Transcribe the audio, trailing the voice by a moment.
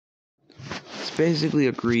basically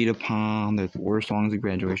agreed upon that the worst songs of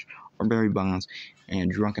graduation are Barry Bonds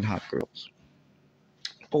and Drunken Hot Girls.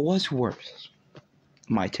 But what's worse?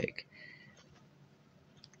 My take.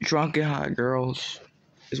 Drunken Hot Girls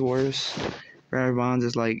is worse. Barry Bonds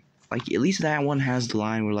is like at least that one has the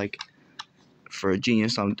line where like, for a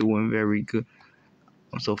genius I'm doing very good.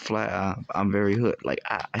 I'm so flat. I'm very hood. Like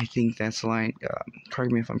I think that's the line.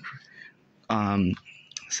 Correct me if I'm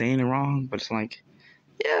saying it wrong, but it's like,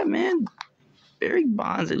 yeah, man. Barry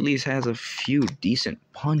Bonds at least has a few decent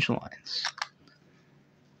punchlines.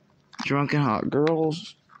 Drunken Hot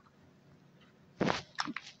Girls,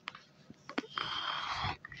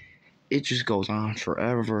 it just goes on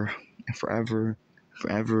forever and forever,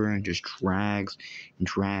 forever, and just drags and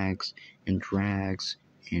drags and drags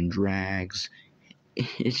and drags.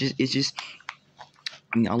 It's just.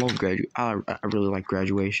 I mean, I love I really like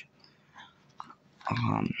Graduation.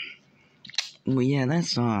 But yeah, that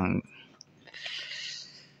song,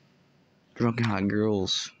 Drunken Hot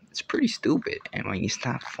Girls, it's pretty stupid, and like it's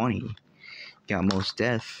not funny. You got Mos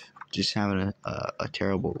Def just having a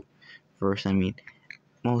terrible verse. I mean,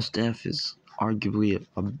 Mos Def is arguably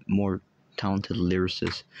a more talented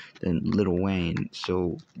lyricist than Lil Wayne,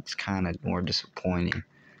 so it's kind of more disappointing.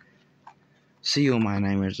 See You My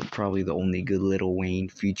Nightmares is probably the only good Lil Wayne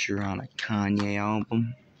feature on a Kanye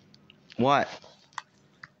album. What?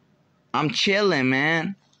 I'm chilling,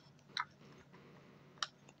 man.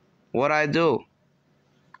 What I do?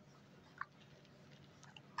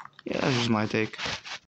 Yeah, that's just my take.